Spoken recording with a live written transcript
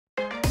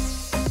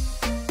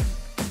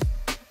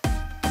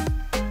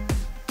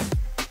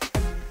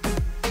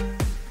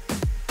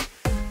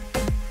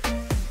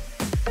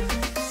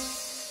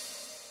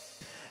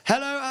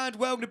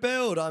welcome to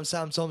Build. I'm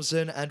Sam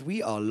Thompson and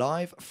we are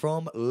live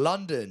from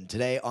London.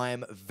 Today I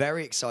am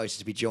very excited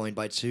to be joined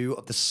by two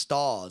of the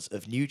stars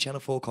of new Channel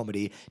 4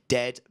 comedy,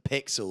 Dead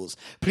Pixels.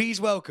 Please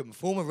welcome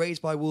former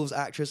Raised by Wolves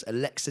actress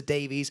Alexa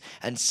Davies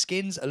and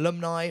Skins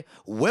alumni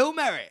Will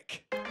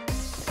Merrick.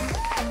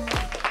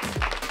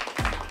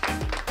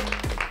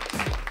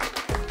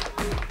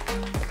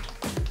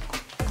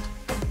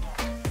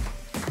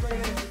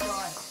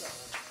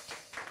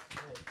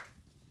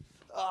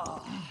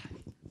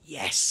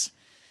 Yes.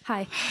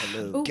 Hi.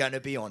 Hello. Ooh. Gonna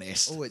be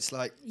honest. Oh, it's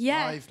like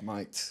Yeah. live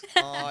mic'd.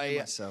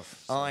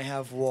 myself. I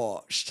have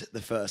watched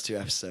the first two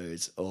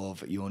episodes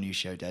of your new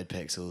show, Dead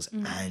Pixels,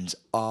 Mm. and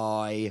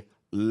I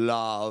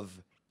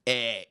love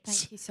it.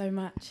 Thank you so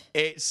much.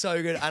 It's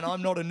so good, and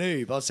I'm not a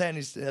noob. I was saying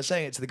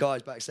it to the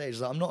guys backstage. I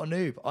was like, I'm not a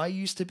noob. I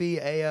used to be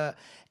a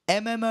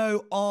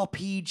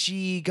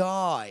MMORPG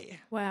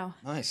guy. Wow.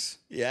 Nice.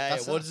 Yeah,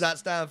 That's what us. does that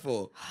stand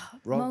for?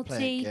 Role play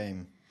Multi-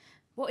 game.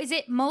 What is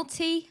it?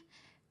 RP.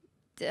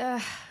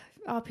 Yeah.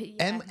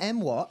 M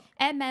what?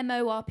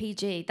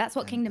 MMORPG. That's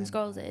what Kingdom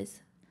Scrolls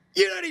is.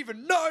 You don't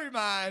even know,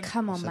 man.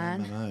 Come on, It's an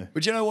man. MMO.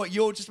 But you know what?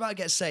 You're just about to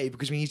get saved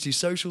because we need to do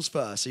socials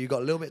first, so you've got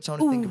a little bit of time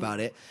to think about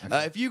it.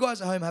 If you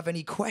guys at home have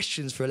any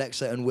questions for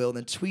Alexa and Will,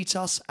 then tweet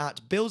us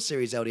at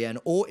BuildSeriesLDN,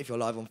 or if you're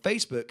live on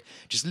Facebook,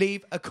 just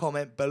leave a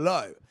comment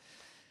below.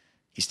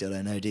 You still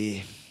don't know, do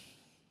you?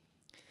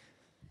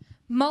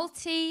 Oh,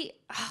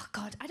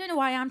 God. I don't know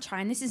why I'm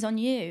trying. This is on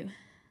you.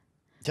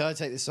 Did I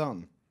take this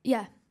on?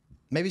 Yeah.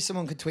 Maybe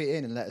someone could tweet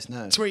in and let us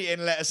know. Tweet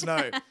in, let us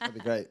know. That'd be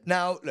great.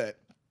 Now, look,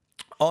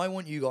 I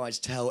want you guys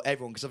to tell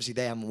everyone, because obviously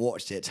they haven't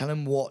watched it, tell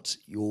them what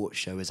your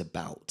show is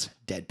about,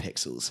 Dead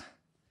Pixels.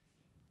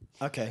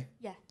 Okay.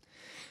 Yeah.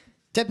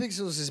 Dead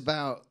Pixels is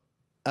about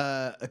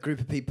a group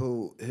of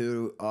people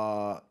who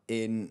are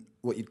in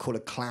what you'd call a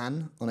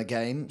clan on a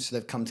game. So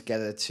they've come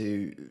together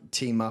to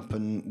team up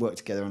and work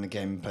together on a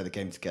game and play the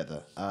game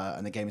together.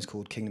 And the game is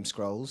called Kingdom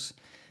Scrolls.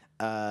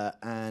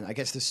 And I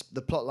guess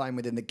the plot line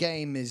within the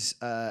game is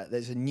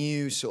there's a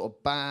new sort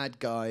of bad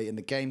guy in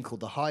the game called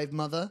the Hive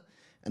Mother,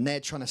 and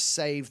they're trying to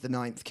save the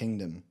Ninth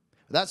Kingdom.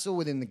 That's all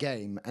within the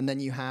game. And then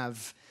you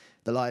have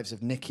the lives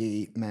of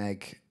Nikki,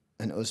 Meg,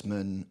 and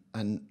Usman,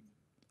 and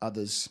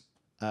others,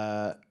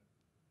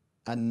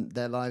 and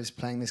their lives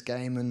playing this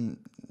game and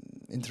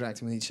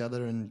interacting with each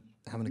other and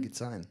having a good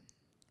time.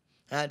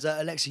 And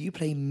Alexa, you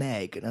play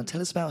Meg. Now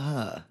tell us about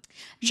her.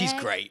 She's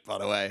Meg- great, by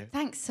the way.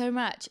 Thanks so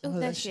much. Oh,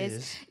 there she is.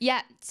 is.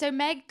 Yeah, so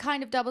Meg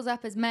kind of doubles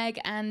up as Meg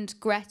and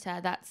Greta.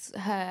 That's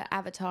her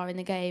avatar in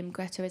the game.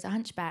 Greta is a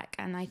hunchback,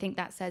 and I think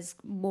that says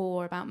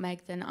more about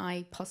Meg than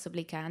I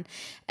possibly can.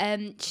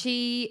 I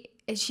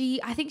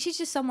think she's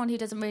just someone who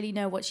doesn't really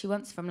know what she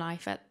wants from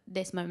life at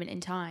this moment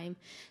in time.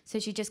 So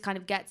she just kind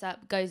of gets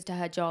up, goes to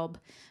her job,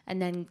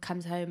 and then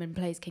comes home and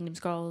plays Kingdom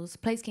Scrolls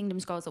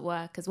at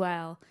work as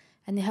well.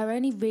 And her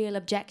only real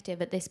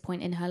objective at this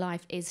point in her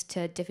life is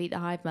to defeat the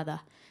Hive Mother.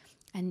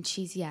 And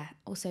she's,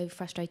 also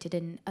frustrated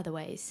in other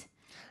ways.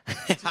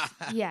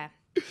 Yeah.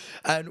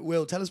 And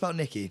Will, tell us about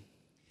Nikki.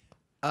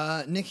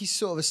 Nicky's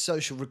sort of a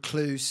social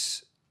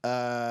recluse.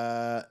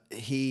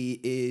 He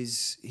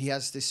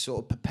has this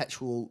sort of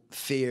perpetual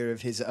fear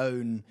of his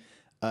own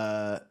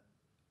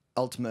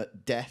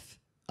ultimate death,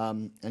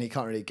 and he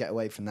can't really get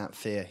away from that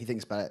fear. He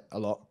thinks about it a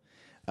lot.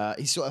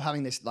 He's sort of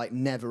having this like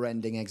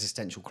never-ending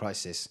existential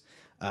crisis.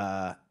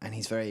 And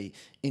he's very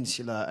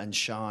insular and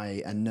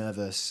shy and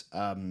nervous.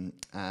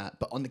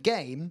 But on the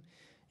game,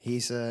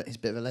 he's a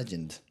bit of a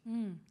legend.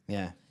 Mm.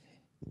 Yeah.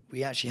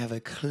 We actually have a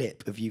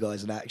clip of you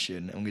guys in action,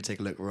 and we're going to take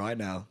a look right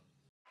now.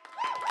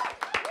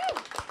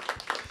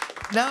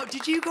 Now,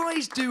 did you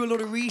guys do a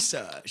lot of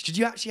research? Did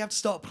you actually have to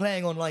start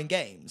playing online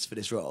games for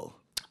this role?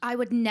 I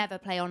would never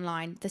play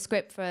online. The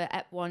script for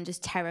Ep 1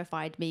 just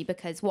terrified me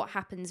because what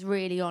happens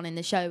really on in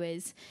the show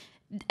is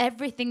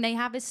everything they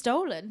have is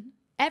stolen.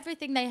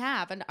 Everything they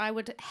have, and I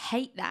would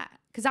hate that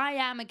because I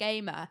am a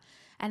gamer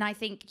and I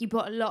think you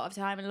put a lot of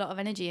time and a lot of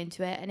energy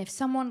into it, and if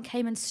someone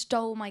came and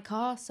stole my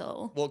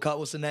castle...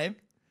 What's the name?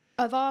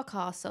 Of our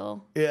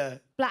castle. Yeah.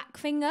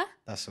 Blackfinger.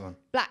 That's the one.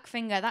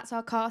 Blackfinger, that's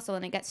our castle,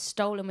 and it gets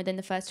stolen within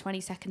the first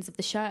 20 seconds of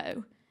the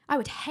show. I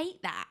would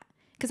hate that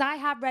because I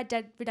have Red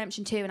Dead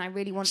Redemption 2 and I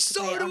really want to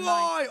play it So do online.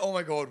 I! Oh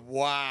my god,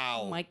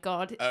 wow. Oh my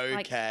god.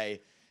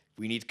 Okay.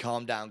 We need to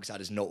calm down because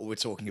that is not what we're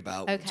talking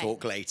about. Okay. We'll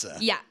talk later.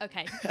 Yeah,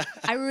 okay.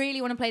 I really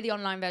want to play the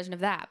online version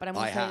of that, but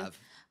I have.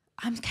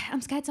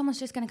 I'm scared someone's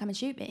just going to come and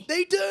shoot me.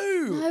 They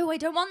do! No, I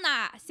don't want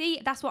that.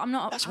 See, that's what I'm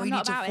not. That's why I'm you need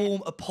not to about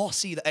form a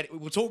posse.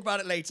 We'll talk about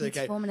it later, Need to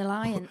okay? form an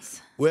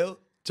alliance. Will,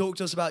 talk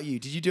to us about you.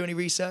 Did you do any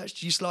research?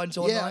 Did you slide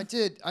into online? Yeah, I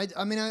did.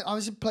 I mean, I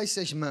was a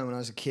PlayStation man when I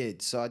was a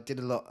kid, so I did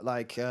a lot.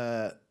 Like,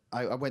 I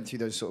went through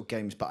those sort of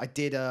games, but I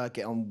did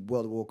get on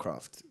World of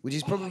Warcraft, which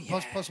is probably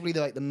possibly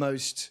like the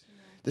most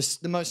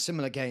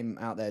similar game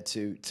out there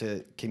to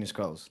Kingdom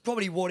Scrolls.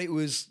 Probably what it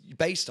was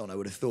based on, I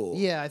would have thought.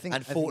 Yeah, I think.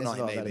 And I think there's Fortnite,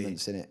 a lot of maybe.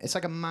 elements in it. It's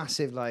like a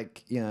massive,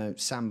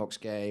 sandbox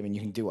game, and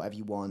you can do whatever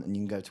you want, and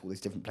you can go to all these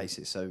different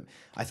places. So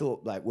I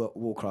thought like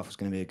Warcraft was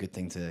going to be a good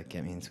thing to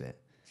get me into it.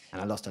 And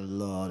I lost a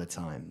lot of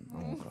time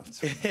on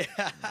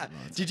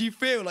Warcraft. Did you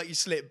feel like you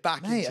slipped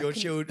back Mate, into your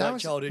childhood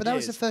But that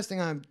was the years? first thing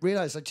I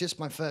realised, like just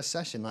my first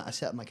session, like I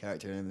set up my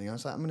character and everything. I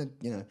was like, I'm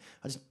gonna,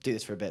 I just do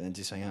this for a bit and then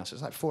do something else. It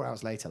was like 4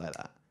 hours later like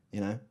that,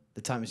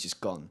 The time is just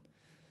gone.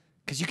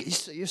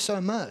 Because you're so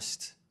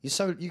immersed. You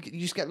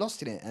just get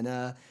lost in it. And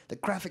the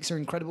graphics are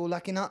incredible.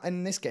 Like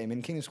in this game,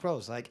 in King of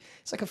Scrolls, like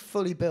it's like a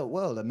fully built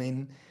world. I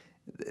mean,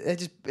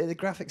 the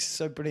graphics are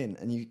so brilliant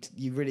and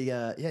you really,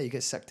 you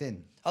get sucked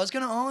in. I was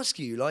going to ask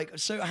you, like,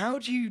 so how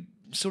do you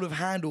sort of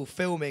handle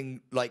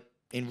filming, like,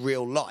 in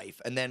real life?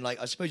 And then, like,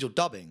 I suppose you're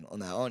dubbing on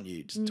that, aren't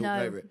you? Just talking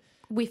over it.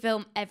 We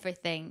film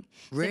everything.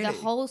 Really? So the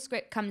whole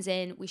script comes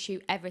in, we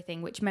shoot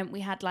everything, which meant we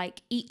had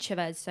like each of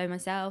us, so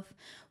myself,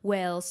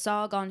 Will,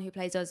 Sargon, who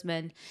plays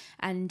Osman,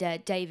 and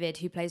David,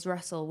 who plays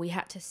Russell, we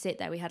had to sit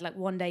there. We had like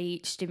 1 day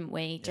each, didn't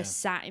we?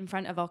 Just sat in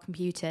front of our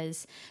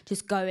computers,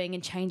 just going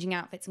and changing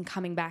outfits and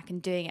coming back and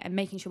doing it and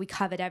making sure we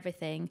covered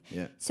everything.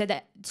 Yeah.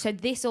 So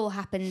this all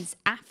happens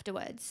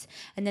afterwards.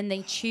 And then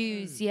they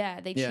choose,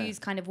 choose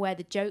kind of where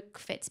the joke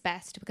fits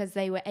best, because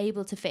they were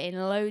able to fit in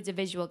loads of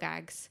visual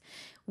gags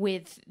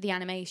with the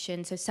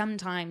animation. So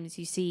sometimes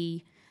you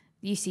see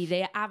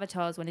the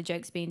avatars when a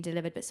joke's being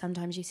delivered, but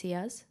sometimes you see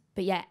us.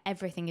 But yeah,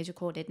 everything is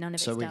recorded, none of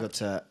it's So we dubbed. got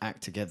to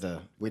act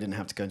together. We didn't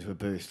have to go into a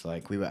booth.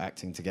 Like we were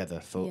acting together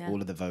for all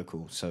of the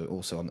vocals. So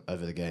also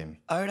over the game.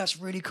 Oh, that's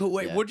really cool.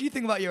 Wait, Yeah. what do you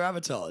think about your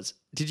avatars?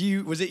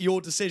 Was it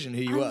your decision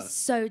who you were? I'm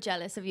so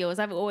jealous of yours.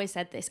 I've always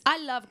said this. I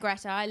love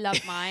Greta. I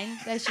love mine.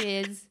 There she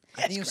is.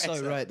 I think you're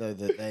so right though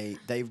that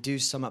they do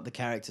sum up the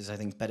characters. I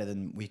think better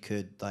than we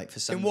could. Like for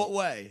some. In what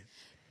way?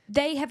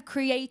 They have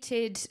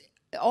created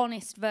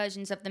honest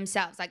versions of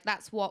themselves. Like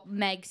that's what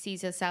Meg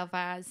sees herself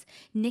as.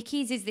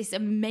 Nikki's is this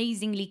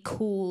amazingly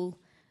cool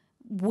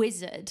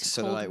wizard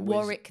Sort called of like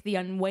Warwick the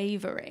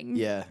Unwavering.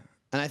 Yeah.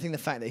 And I think the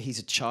fact that he's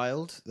a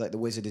child, like the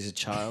wizard is a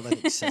child, I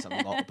think it says a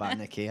lot about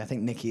Nikki. I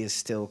think Nikki is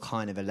still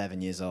kind of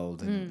 11 years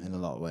old in a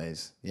lot of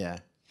ways. Yeah.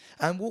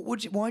 And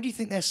why do you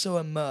think they're so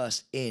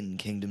immersed in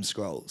Kingdom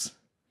Scrolls?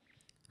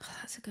 Oh,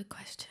 that's a good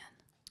question.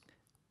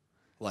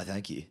 Why,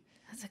 thank you.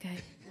 That's okay.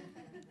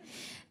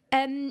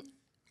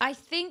 I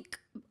think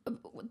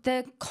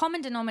the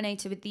common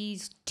denominator with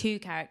these two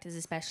characters,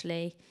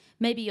 especially,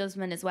 maybe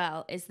Osman as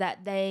well, is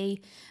that they're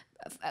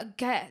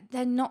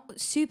not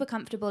super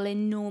comfortable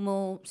in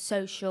normal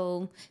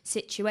social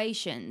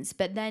situations.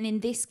 But then in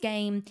this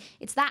game,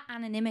 it's that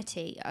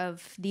anonymity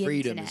of the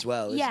Freedom internet. as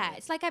well, isn't Yeah, it?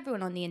 it's like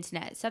everyone on the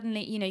internet.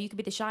 Suddenly, you could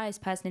be the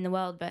shyest person in the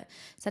world, but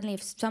suddenly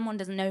if someone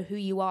doesn't know who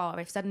you are,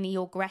 if suddenly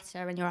you're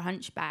Greta and you're a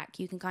hunchback,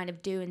 you can kind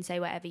of do and say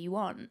whatever you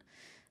want,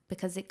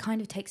 because it kind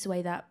of takes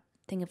away that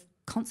thing of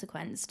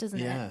consequence, doesn't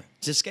it?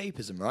 It's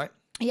escapism, right?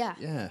 Yeah.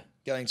 Yeah.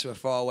 Going to a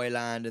faraway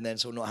land and then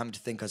sort of not having to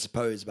think, I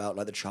suppose, about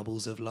like the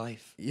troubles of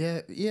life.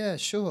 Yeah,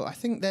 sure. I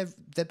think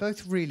they're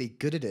both really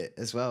good at it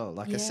as well.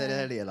 Like I said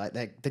earlier, like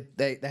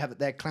they have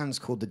their clan's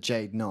called the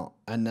Jade Knot,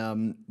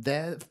 and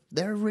they're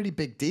a really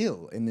big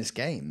deal in this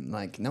game.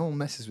 Like no one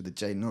messes with the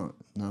Jade Knot.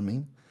 You know what I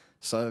mean?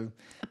 So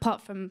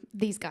Apart from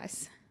these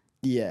guys.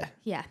 yeah,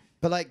 Yeah.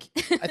 but like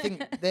I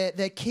think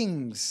they're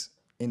kings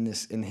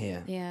in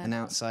here. Yeah. And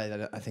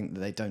outside, I think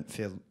that they don't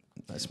feel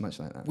as much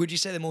like that. Would you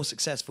say they're more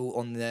successful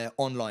on their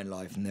online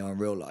life than they are in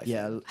real life?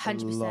 Yeah, a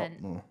 100%.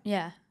 lot more.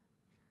 Yeah.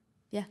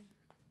 Yeah.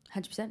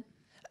 100%.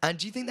 And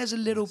do you think there's a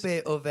little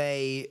bit of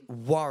a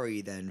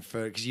worry then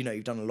because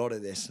you've done a lot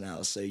of this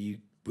now, so you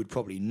would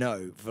probably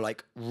know for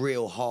like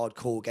real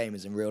hardcore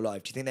gamers in real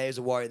life. Do you think there is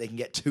a worry they can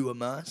get too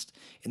immersed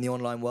in the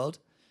online world?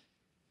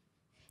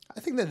 I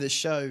think that the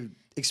show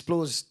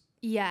explores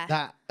Yeah.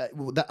 that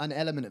an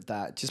element of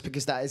that, just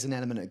because that is an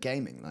element of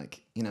gaming.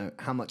 Like,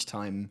 how much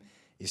time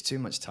is too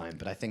much time?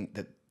 But I think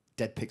that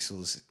Dead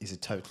Pixels is a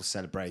total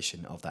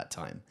celebration of that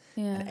time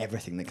and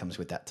everything that comes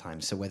with that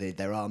time. So whether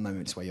there are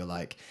moments where you're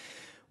like,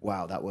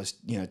 wow, that was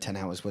 10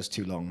 hours was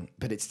too long,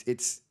 but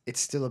it's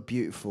still a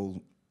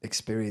beautiful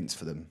experience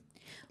for them.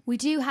 We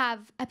do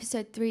have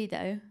episode 3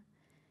 though.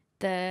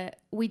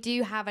 We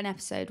do have an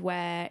episode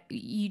where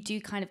you do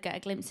kind of get a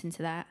glimpse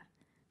into that.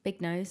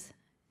 Big Nose.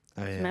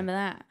 Oh, yeah. Remember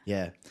that?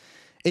 Yeah.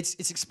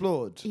 It's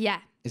explored. Yeah.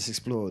 It's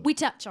explored. We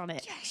touch on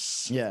it.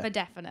 Yes. Yeah. For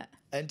definite.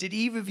 And did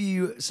either of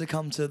you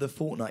succumb to the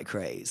Fortnite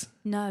craze?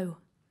 No.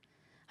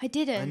 I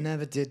didn't. I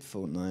never did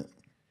Fortnite.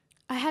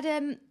 I had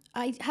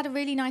a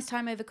really nice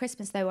time over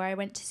Christmas though, where I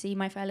went to see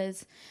my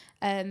fellas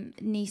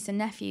niece and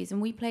nephews,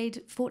 and we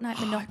played Fortnite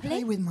I Monopoly.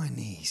 play with my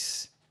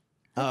niece.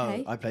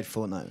 Okay. Oh, I played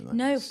Fortnite with my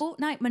No, niece.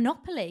 Fortnite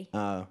Monopoly.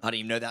 Oh. I didn't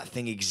even know that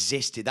thing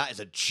existed. That is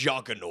a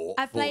juggernaut.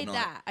 I've played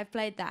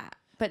Fortnite. that,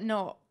 but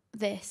not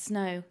this.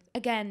 No.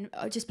 Again,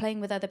 just playing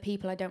with other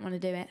people. I don't want to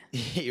do it.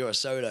 You're a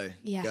solo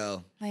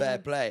girl. I Fair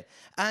am. play.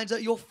 And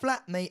your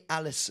flatmate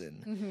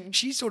Alison,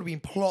 she's sort of been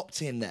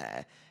plopped in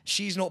there.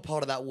 She's not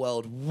part of that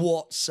world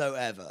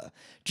whatsoever.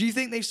 Do you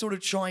think they've sort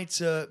of tried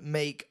to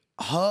make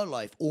her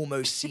life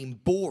almost seem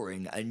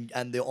boring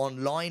and the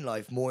online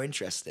life more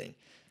interesting?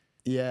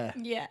 Yeah.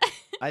 Yeah.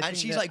 And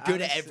she's like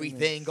good at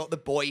everything, got the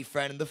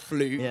boyfriend and the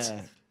flute.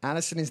 Yeah.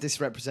 Alison is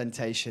this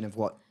representation of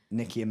what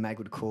Nikki and Meg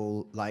would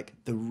call like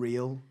the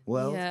real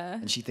world, Yeah.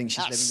 and she thinks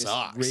she's That living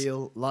sucks. this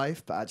real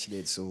life, but actually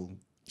it's all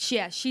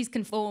She's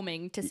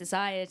conforming to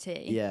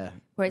society. yeah.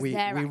 Whereas we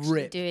they're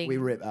actually doing we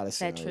rip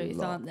Alison their a truth,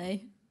 lot. aren't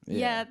they? Yeah.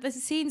 Yeah, the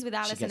scenes with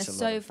Alison are gets a lot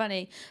so of-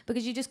 funny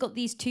because you just got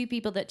these two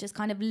people that just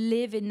kind of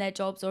live in their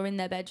jobs or in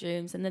their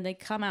bedrooms, and then they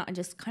come out and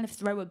just kind of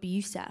throw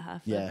abuse at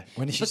her. Yeah,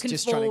 when for she's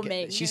just trying to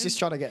conforming. get, she's just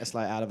trying to get us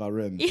like out of our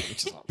room.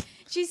 Which is like,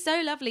 She's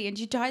so lovely and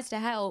she tries to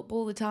help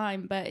all the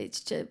time, but it's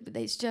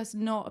just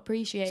not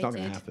appreciated. it's not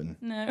going to happen.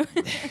 No.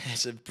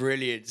 It's a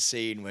brilliant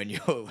scene when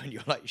you're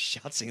like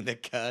shutting the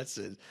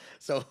curtain.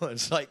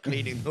 Someone's like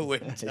cleaning the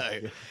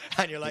window,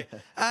 and you're like,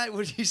 and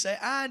what did you say?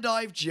 And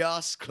I've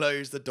just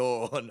closed the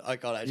door. And I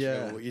can't actually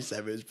remember what you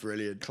said, but it's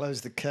brilliant. Close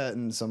the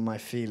curtains on my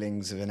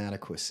feelings of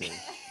inadequacy.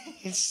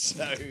 It's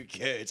so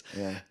good.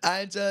 Yeah.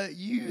 And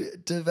you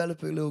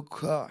develop a little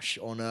crush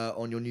on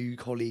your new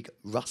colleague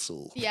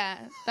Russell. Yeah,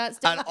 that's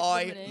And definitely.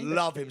 I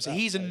love him. So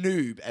he's a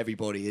noob,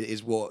 everybody,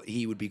 is what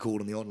he would be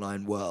called in the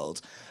online world.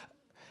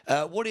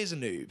 What is a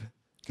noob?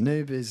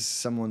 Noob is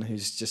someone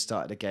who's just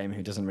started a game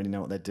who doesn't really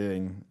know what they're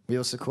doing. We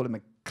also call him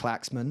a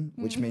clacksman,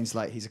 which means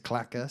like he's a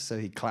clacker, so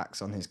he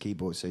clacks on his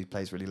keyboard, so he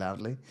plays really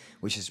loudly,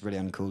 which is really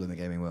uncool in the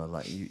gaming world.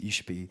 Like you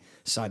should be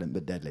silent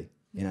but deadly,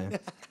 you know.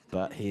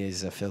 But he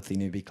is a filthy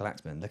newbie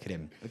clacksman. Look at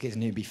him. Look at his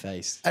newbie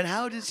face. And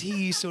how does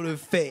he sort of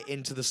fit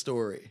into the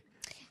story?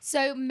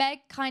 So Meg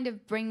kind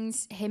of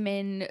brings him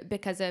in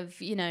because of,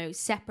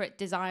 separate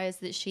desires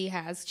that she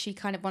has. She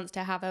kind of wants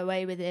to have her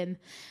way with him,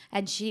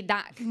 and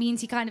that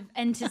means he kind of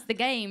enters the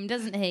game,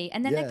 doesn't he?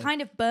 And then they're Yeah.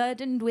 kind of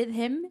burdened with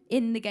him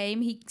in the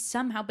game. He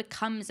somehow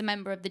becomes a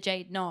member of the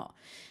Jade Knot,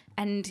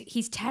 and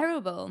he's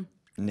terrible.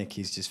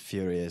 Nikki's just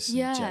furious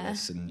Yeah. and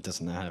jealous and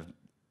doesn't know how to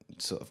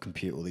sort of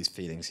compute all these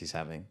feelings he's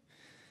having.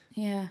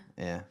 Yeah.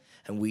 Yeah.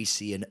 And we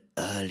see an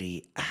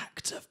early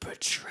act of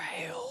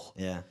betrayal.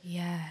 Yeah.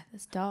 Yeah,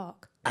 that's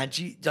dark. And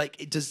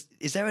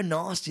is there a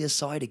nastier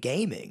side of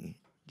gaming?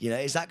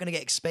 Is that going to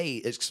get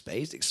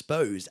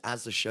exposed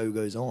as the show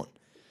goes on?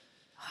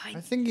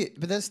 I think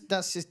but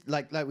that's just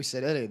like we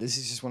said earlier. This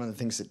is just one of the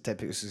things that Dead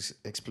Pixels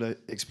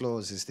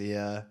explores is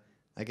the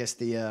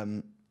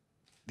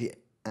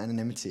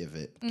anonymity of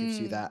it. Gives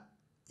you that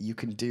you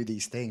can do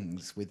these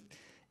things with.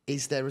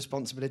 Is there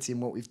responsibility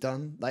in what we've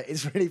done? Like,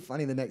 it's really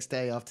funny the next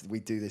day after we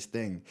do this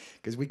thing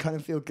because we kind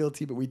of feel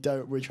guilty, but we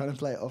don't. We're trying to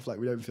play it off like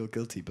we don't feel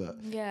guilty, but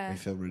we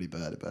feel really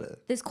bad about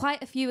it. There's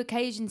quite a few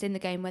occasions in the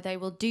game where they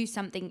will do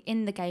something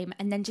in the game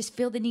and then just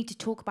feel the need to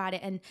talk about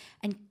it and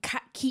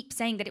keep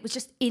saying that it was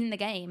just in the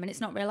game and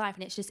it's not real life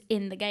and it's just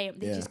in the game.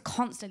 They just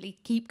constantly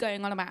keep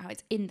going on about how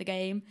it's in the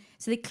game.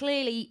 So they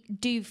clearly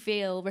do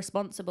feel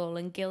responsible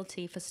and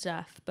guilty for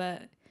stuff,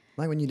 but...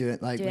 Like when you do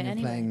it, like Do when it you're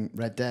anyway. playing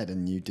Red Dead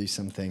and you do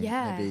something.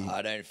 Yeah. Maybe,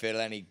 I don't feel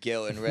any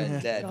guilt in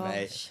Red Dead,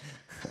 mate.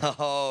 Gosh.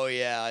 Oh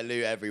yeah, I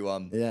loot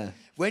everyone. yeah.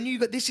 When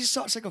this is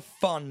such like a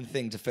fun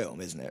thing to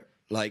film, isn't it?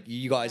 Like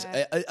you guys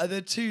are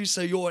the two.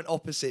 So you're in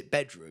opposite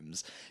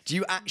bedrooms. Do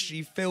you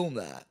actually film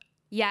that?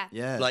 Yeah.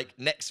 Yeah. Like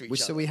next to each other?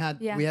 So we had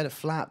Yeah. a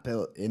flat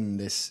built in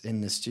the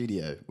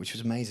studio, which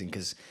was amazing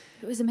because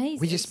It was amazing.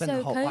 we just It's spent so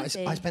the whole.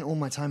 cozy. I spent all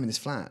my time in this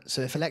flat.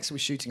 So if Alexa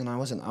was shooting and I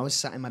wasn't, I was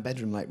sat in my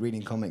bedroom like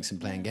reading comics and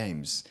playing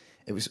games.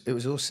 It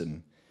was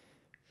awesome.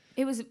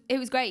 It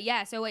was great,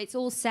 yeah. So it's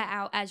all set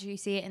out as you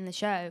see it in the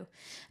show.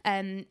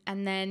 And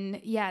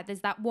then,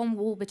 there's that one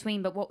wall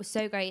between. But what was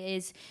so great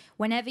is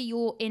whenever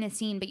you're in a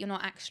scene, but you're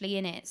not actually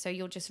in it, so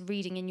you're just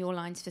reading in your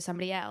lines for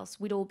somebody else,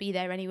 we'd all be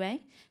there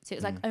anyway. So it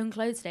was like own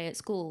clothes day at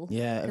school.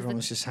 Yeah, 'Cause everyone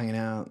was just hanging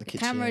out. The kitchen.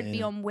 camera would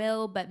be on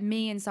Will, but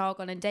me and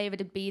Sargon and David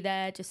would be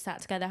there, just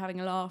sat together having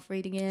a laugh,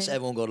 reading it. So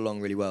everyone got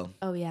along really well.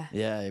 Oh, yeah.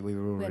 Yeah, we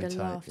were all We had really a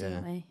tight. laugh, Yeah.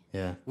 didn't we?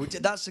 Yeah. Well,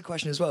 that's the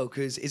question as well,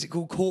 because is it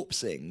called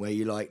corpsing, where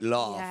you like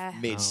laugh Yeah.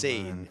 mid-scene?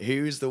 man.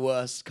 Who's the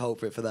worst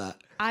culprit for that?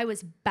 I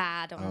was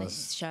bad on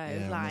this show.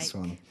 Yeah, on like, this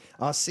one.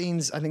 Our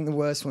scenes, I think the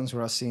worst ones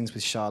were our scenes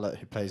with Charlotte,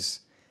 who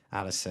plays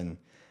Alison.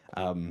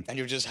 And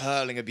you're just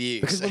hurling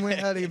abuse. Because when we're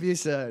hurling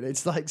abuse at her,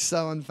 it's like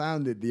so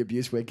unfounded, the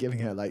abuse we're giving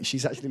her. Like,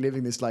 she's actually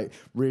living this like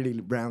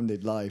really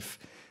rounded life,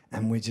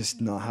 and we're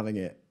just not having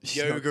it.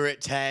 She's not- Yoga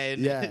at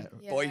 10, Yeah.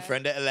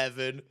 boyfriend at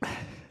 11.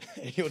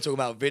 You're talking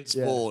about Vince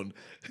Yeah. Vaughn.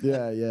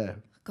 Yeah.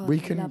 God, We I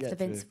couldn't love get the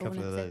through Vince a couple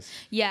Vaughn of episodes. those.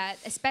 Yeah,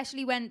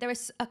 especially when there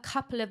was a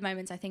couple of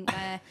moments, I think,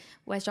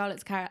 where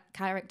Charlotte's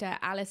character,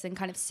 Alison,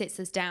 kind of sits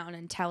us down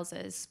and tells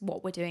us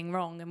what we're doing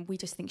wrong, and we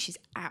just think she's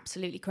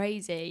absolutely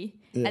crazy.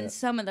 Yeah. And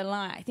some of the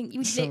line, I think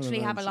you Some of the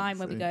literally have a lines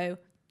line are where we go,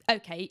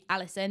 okay,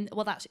 Alison,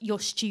 well, you're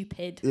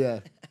stupid.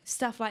 Yeah.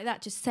 Stuff like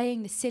that, just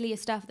saying the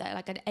silliest stuff that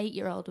like an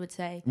 8-year-old would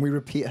say. And we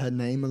repeat her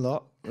name a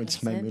lot,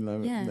 which made me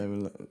Alison, yeah.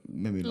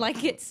 made me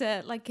Like it's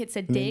a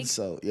dig,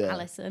 insult, yeah.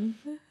 Alison.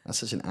 That's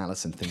such an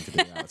Alison thing to do,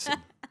 Alison.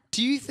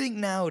 Do you think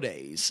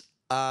nowadays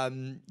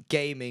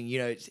gaming,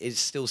 is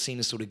still seen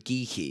as sort of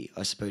geeky,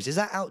 I suppose? Is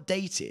that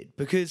outdated?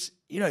 Because,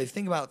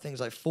 think about things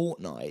like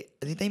Fortnite.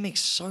 They make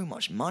so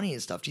much money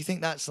and stuff. Do you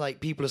think that's like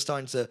people are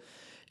starting to...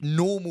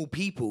 normal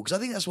people, because I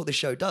think that's what the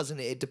show does, isn't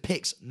it? It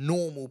depicts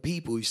normal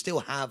people who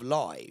still have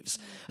lives.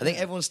 I think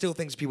everyone still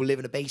thinks people live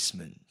in a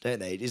basement, don't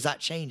they? Is that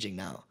changing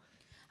now?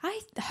 I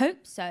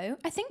hope so.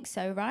 I think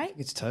so, right?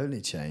 It's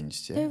totally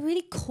changed. Yeah. They're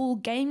really cool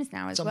games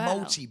now It's as a well.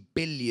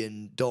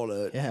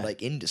 multi-billion-dollar Yeah.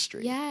 like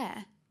industry.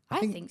 Yeah, I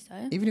think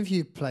so. Even if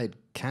you played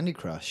Candy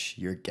Crush,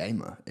 you're a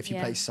gamer. If you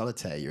Yeah. play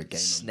Solitaire, you're a gamer.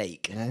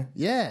 Snake. You know?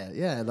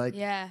 Yeah. Like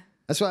Yeah.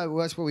 that's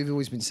what we've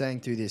always been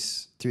saying through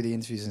the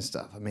interviews and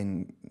stuff. I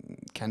mean,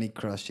 Candy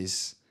Crush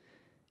is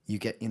you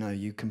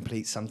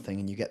complete something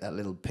and you get that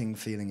little ping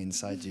feeling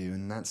inside you,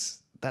 and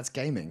that's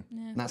gaming.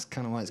 And that's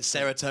kind of why it's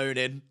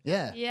Serotonin.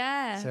 yeah.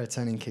 Yeah.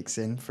 Serotonin kicks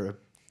in for a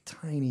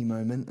tiny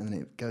moment and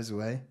then it goes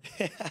away.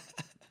 You're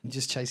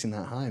just chasing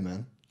that high,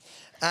 man.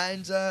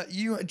 And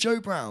Joe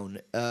Brown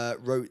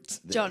wrote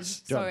this. John,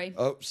 sorry.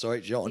 Oh,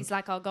 sorry, John. He's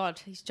like our god.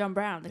 He's John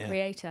Brown, the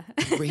creator.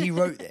 But he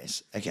wrote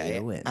this, okay? Yeah,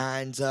 win.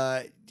 And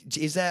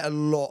is there a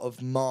lot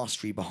of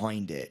mastery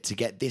behind it to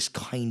get this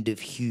kind of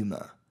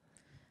humour?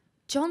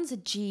 John's a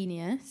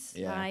genius.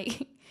 Yeah.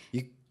 Like,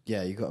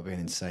 You got to be an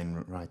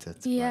insane writer.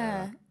 To yeah.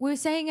 write that. We were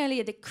saying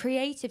earlier, the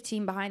creative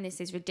team behind this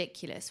is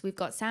ridiculous. We've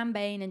got Sam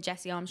Bain and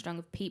Jesse Armstrong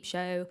of Peep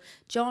Show.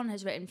 John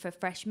has written for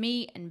Fresh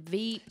Meat and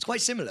Veep. It's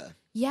quite similar.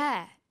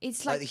 Yeah.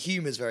 It's Like like, the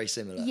humour's very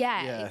similar.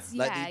 Yeah.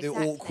 Like the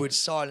exactly. awkward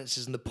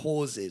silences and the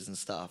pauses and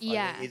stuff.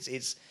 Yeah.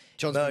 It's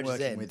John's been merges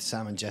working in. with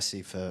Sam and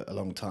Jesse for a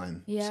long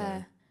time. Yeah.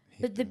 So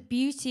But the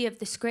beauty of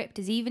the script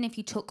is even if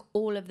you took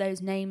all of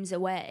those names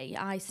away,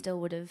 I still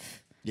would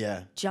have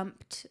yeah.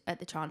 jumped at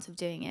the chance of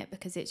doing it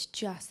because it's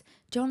just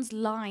John's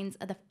lines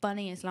are the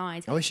funniest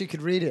lines. I wish you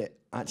could read it,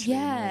 actually.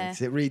 Yeah.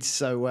 It reads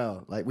so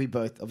well. Like, we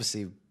both,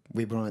 obviously,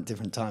 we were on at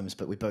different times,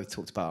 but we both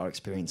talked about our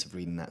experience of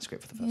reading that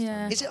script for the first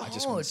Yeah. time. Is it I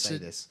just hard want to say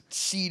to this.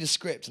 see the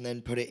script and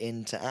then put it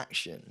into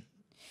action?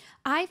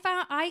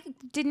 I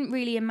didn't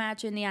really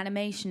imagine the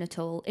animation at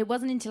all. It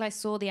wasn't until I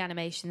saw the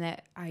animation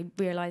that I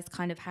realised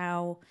kind of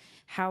how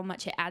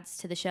much it adds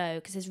to the show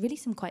because there's really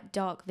some quite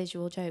dark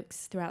visual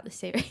jokes throughout the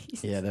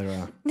series. Yeah, there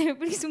are. There are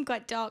really some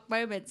quite dark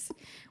moments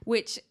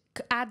which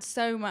add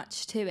so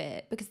much to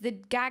it because the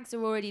gags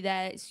are already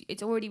there.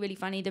 It's already really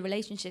funny. The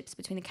relationships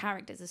between the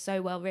characters are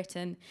so well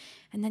written,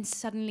 and then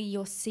suddenly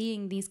you're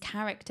seeing these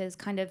characters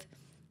kind of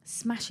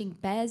smashing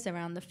bears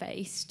around the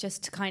face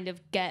just to kind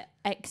of get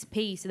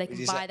XP so they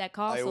can buy their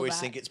castle I always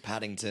back. think it's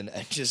Paddington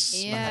and just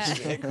Yeah.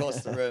 smashes it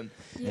across the room.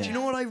 Yeah. Do you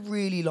know what I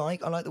really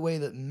like? I like the way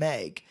that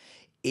Meg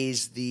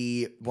is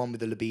the one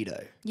with the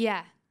libido.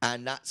 Yeah.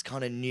 And that's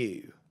kind of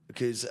new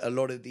because a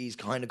lot of these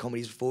kind of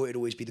comedies before, it'd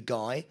always be the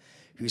guy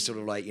who's sort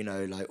of like,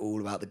 like all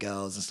about the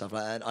girls and stuff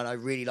like that. And I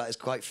really like it's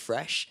quite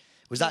fresh.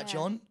 Was that Yeah.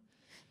 John?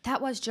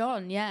 That was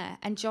John, yeah.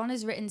 And John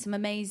has written some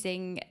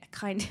amazing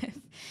kind of,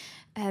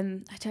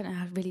 I don't know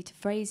how really to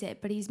phrase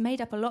it, but he's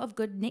made up a lot of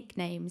good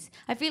nicknames.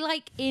 I feel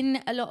like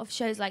in a lot of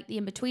shows like The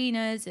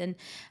In-Betweeners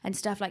and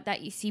stuff like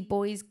that, you see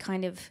boys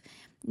kind of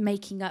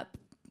making up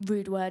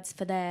rude words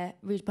for their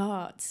rude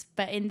parts.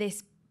 But in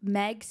this,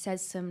 Meg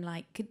says some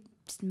dirty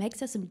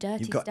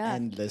You've got stuff.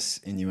 endless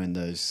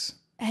innuendos.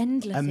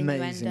 Endless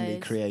Amazingly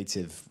innuendos.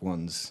 creative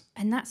ones.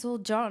 And that's all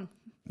John.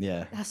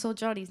 Yeah. That's all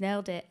John. He's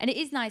nailed it. And it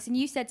is nice. And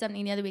you said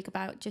something the other week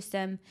about just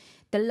the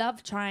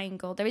love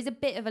triangle. There is a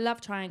bit of a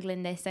love triangle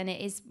in this, and it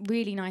is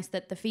really nice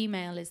that the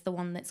female is the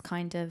one that's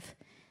kind of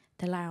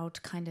the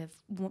loud, kind of,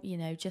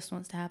 just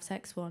wants to have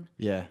sex one.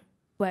 Yeah.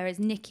 Whereas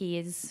Nikki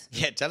is,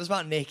 Yeah, tell us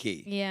about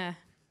Nikki. yeah.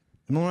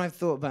 The more I've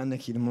thought about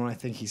Nicky, the more I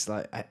think he's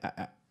like,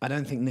 I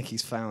don't think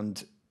Nicky's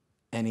found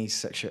any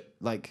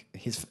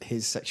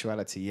his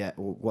sexuality yet,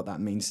 or what that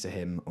means to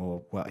him,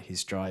 or what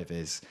his drive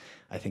is.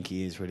 I think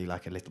he is really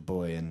like a little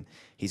boy, and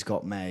he's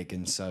got Meg,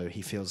 and so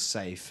he feels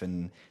safe,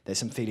 and there's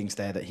some feelings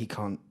there that he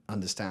can't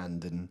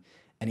understand, and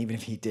even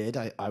if he did,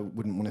 I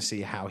wouldn't want to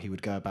see how he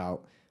would go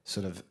about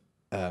sort of.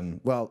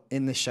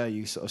 In the show,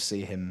 you sort of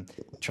see him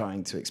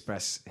trying to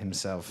express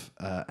himself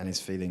and his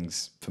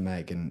feelings for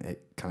Meg, and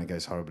it kind of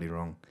goes horribly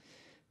wrong.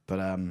 But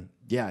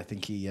I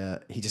think he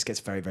just gets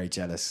very, very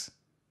jealous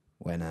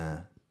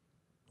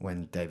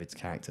when David's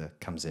character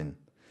comes in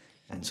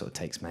and sort of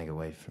takes Meg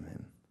away from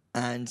him.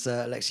 And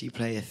Lexi, you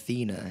play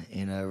Athena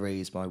in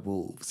Raised by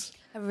Wolves.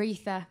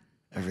 Aretha.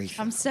 Aretha.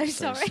 I'm so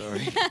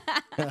sorry.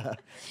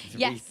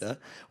 Yes. Aretha.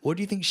 What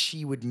do you think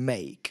she would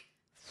make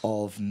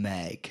of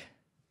Meg?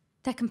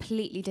 They're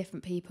completely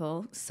different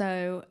people.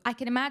 So I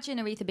can imagine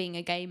Aretha being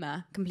a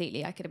gamer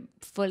completely. I could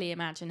fully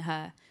imagine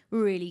her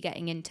really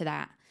getting into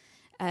that.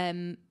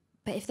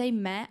 But if they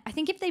met, I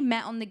think if they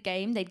met on the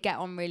game, they'd get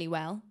on really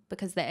well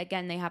because they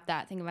have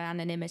that thing of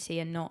anonymity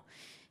and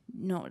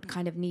not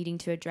kind of needing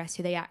to address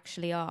who they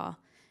actually are.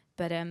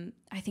 But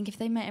I think if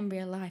they met in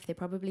real life, they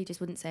probably just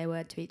wouldn't say a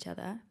word to each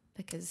other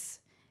because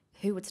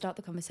who would start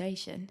the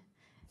conversation?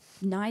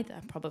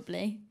 Neither,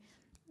 probably,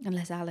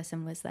 unless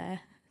Alison was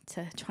there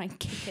to try and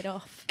kick it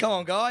off. Come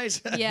on,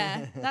 guys.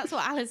 Yeah, that's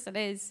what Alison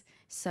is.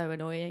 So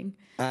annoying.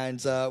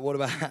 And what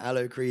about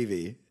Aloe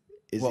Creevy?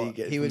 He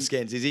from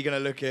Skins? Is he going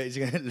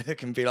to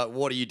look and be like,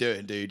 "What are you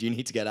doing, dude? You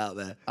need to get out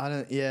there." I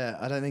don't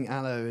think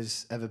Aloe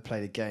has ever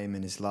played a game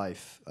in his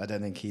life. I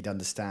don't think he'd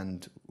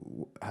understand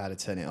how to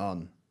turn it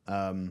on.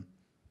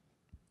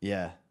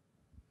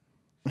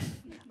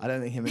 I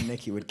don't think him and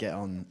Nikki would get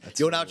on.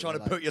 You're now trying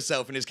to put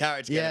yourself in his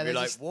character again and be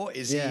like, what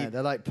is he? Yeah,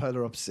 they're like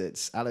polar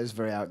opposites. Aloe's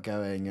very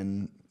outgoing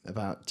and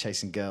about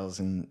chasing girls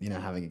and, you know,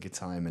 having a good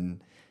time,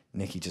 and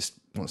Nikki just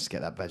wants to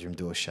get that bedroom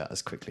door shut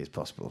as quickly as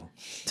possible.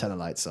 Turn the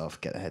lights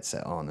off, get the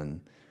headset on,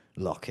 and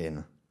lock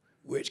in.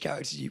 Which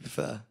character do you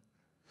prefer?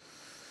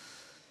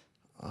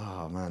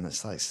 Oh man,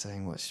 that's like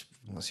saying what's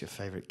your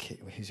favourite kid?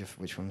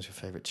 Which one's your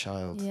favourite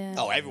child? Yeah.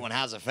 Oh, everyone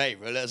has a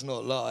favourite. Let's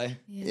not lie.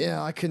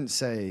 Yeah, I couldn't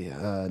say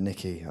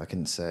Nikki. I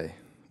couldn't say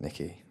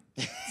Nikki.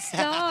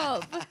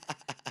 Stop.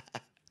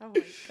 Oh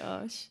my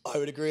gosh. I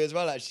would agree as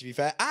well, actually, to be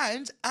fair.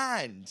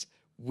 And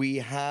we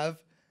have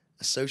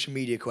a social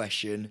media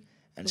question,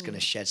 and it's going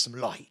to shed some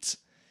light.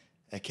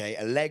 Okay,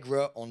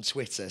 Allegra on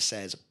Twitter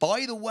says,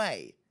 by the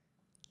way, ...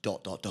 I'm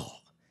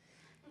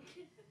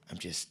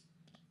just,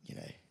 you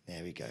know,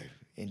 there we go.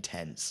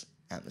 Intense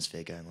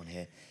atmosphere going on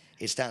here.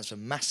 It stands for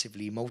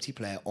Massively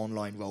Multiplayer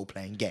Online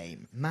Role-Playing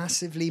Game.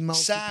 Massively multiplayer.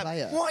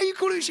 Sam, why are you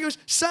calling it? She goes,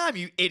 Sam,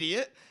 you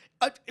idiot.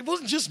 It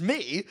wasn't just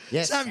me.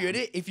 Yes, Sam, you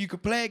idiot. If you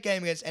could play a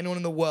game against anyone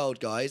in the world,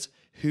 guys,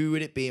 who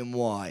would it be and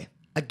why?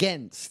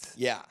 Against?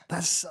 Yeah.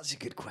 That's such a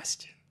good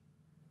question.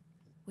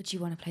 Would you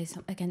want to play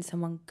against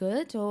someone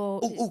good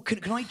or?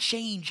 Can I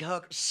change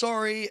her?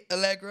 Sorry,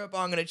 Allegra, but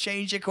I'm going to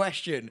change your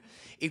question.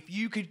 If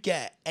you could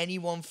get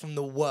anyone from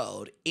the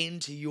world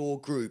into your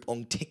group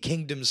on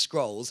Kingdom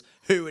Scrolls,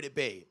 who would it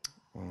be?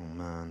 Oh,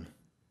 man.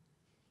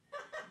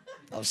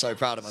 I'm so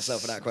proud of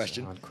myself for that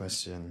question. Hard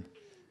question.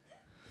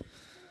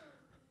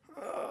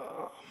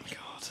 Oh, my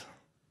God.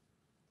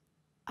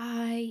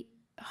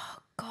 Oh,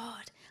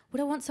 God. Would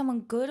I want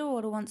someone good or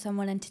would I want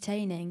someone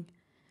entertaining?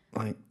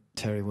 Like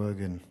Terry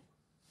Wogan.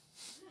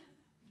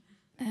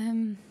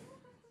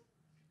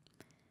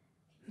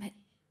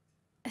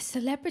 A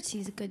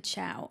celebrity's a good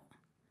shout.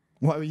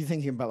 What were you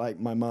thinking about, like,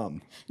 my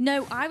mum?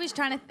 No, I was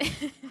trying to...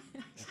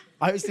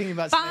 I was thinking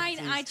about Fine,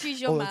 celebrities I choose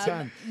your all mum. the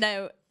time.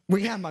 No.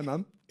 We have my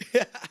mum.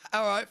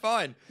 All right,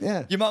 fine.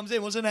 Yeah. Your mum's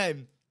in. What's her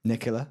name?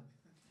 Nicola.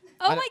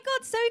 Oh my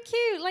God, so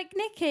cute. Like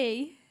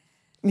Nikki.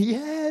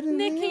 Yeah.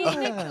 Nikki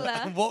and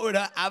Nicola. What would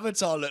her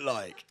avatar look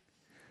like?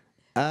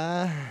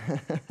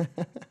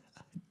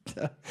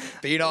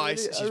 Be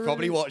nice. She's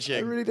probably watching. I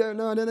really don't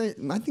know. I don't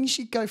know. I think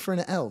she'd go for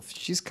an elf.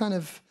 She's kind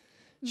of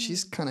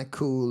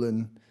cool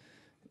and,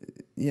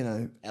 you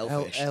know,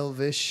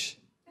 elvish.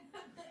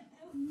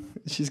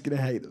 She's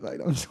gonna hate the fact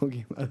that I'm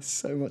talking about her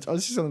so much. I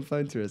was just on the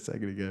phone to her a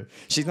second ago.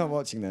 She's not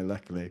watching though,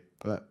 luckily.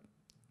 But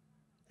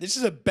this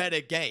is a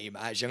better game,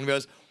 actually. I'm gonna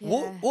be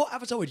honest. What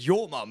avatar would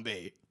your mum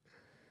be?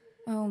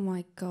 Oh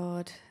my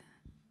God.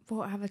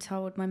 What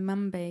avatar would my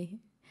mum be?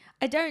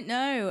 I don't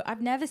know.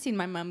 I've never seen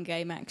my mum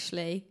game,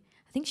 actually.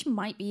 I think she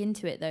might be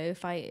into it, though,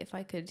 if I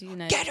could, you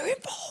know. Get her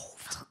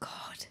involved. Oh,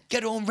 God.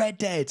 Get her on Red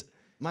Dead.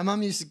 my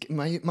mum used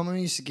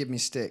to give me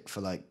stick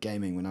for like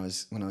gaming when I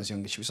was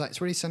younger. She was like,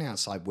 "It's really sunny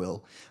outside, Will."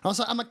 And I was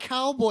like, "I'm a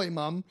cowboy,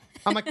 Mum.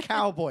 I'm a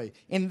cowboy.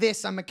 In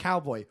this, I'm a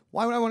cowboy.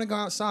 Why would I want to go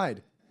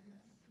outside?"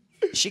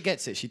 She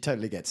gets it. She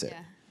totally gets it.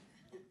 Yeah.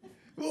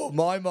 Well,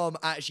 my mum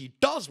actually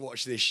does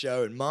watch this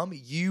show, and Mum,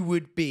 you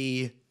would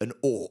be an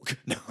orc.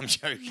 No, I'm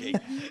joking.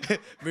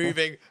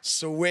 Moving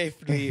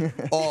swiftly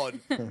on.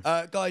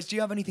 Guys, do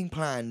you have anything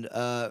planned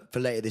for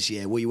later this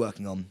year? What are you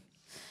working on?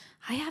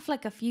 I have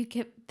like a few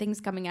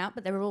things coming out,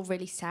 but they're all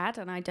really sad,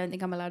 and I don't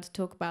think I'm allowed to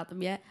talk about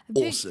them yet. I'm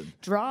doing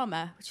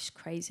drama, which is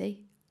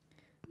crazy.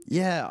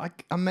 Yeah,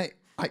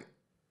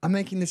 I'm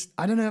making this.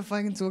 I don't know if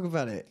I can talk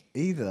about it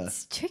either.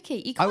 It's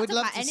tricky. You can't I would talk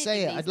love about to anything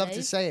say it. these I'd love to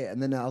days. say it,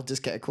 and then I'll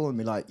just get a call and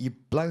be like,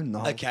 "You've blown the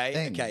whole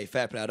thing." Okay,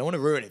 fair play. I don't want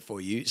to ruin it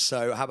for you.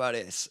 So how about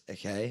this?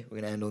 Okay,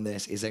 we're gonna end on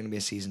this. Is there gonna be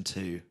a season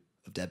 2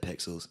 of Dead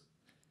Pixels?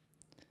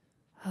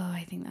 Oh,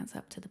 I think that's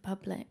up to the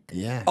public.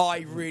 Yeah. I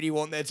really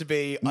want there to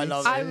be. I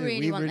love I it.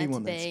 really want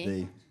there to there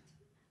be.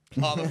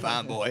 I'm a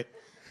fanboy.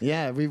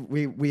 Yeah,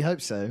 we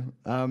hope so.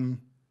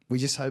 We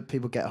just hope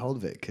people get a hold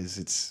of it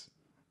because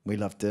we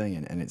love doing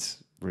it and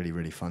it's really,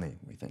 really funny,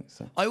 we think.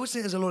 So. I always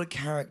think there's a lot of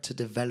character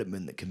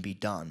development that can be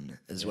done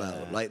as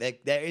well.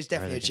 Like there is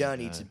definitely a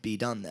journey to be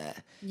done there.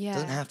 Yeah. It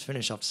doesn't have to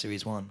finish after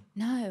series 1.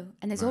 No,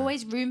 and there's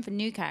always room for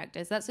new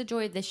characters. That's the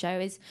joy of this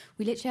show is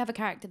we literally have a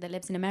character that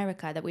lives in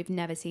America that we've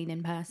never seen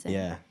in person.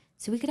 Yeah.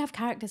 So we could have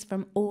characters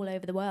from all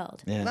over the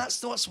world. Yeah. And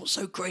that's what's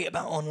so great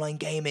about online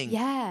gaming.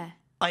 Yeah.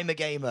 I'm a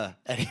gamer.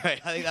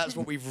 Anyway, I think that's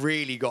what we've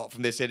really got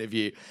from this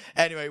interview.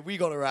 Anyway, we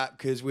got to wrap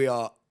because we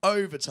are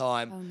over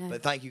time. Oh, no.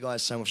 But thank you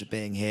guys so much for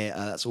being here.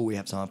 That's all we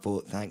have time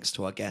for. Thanks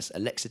to our guests,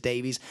 Alexa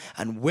Davies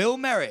and Will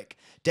Merrick.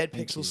 Dead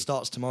Pixels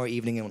starts tomorrow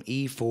evening on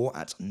E4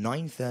 at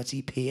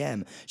 9:30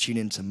 p.m. Tune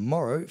in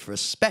tomorrow for a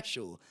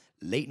special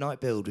late night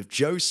build with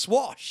Joe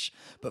Swash.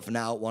 But for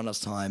now, one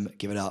last time,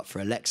 give it up for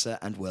Alexa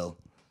and Will.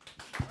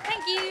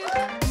 Thank you.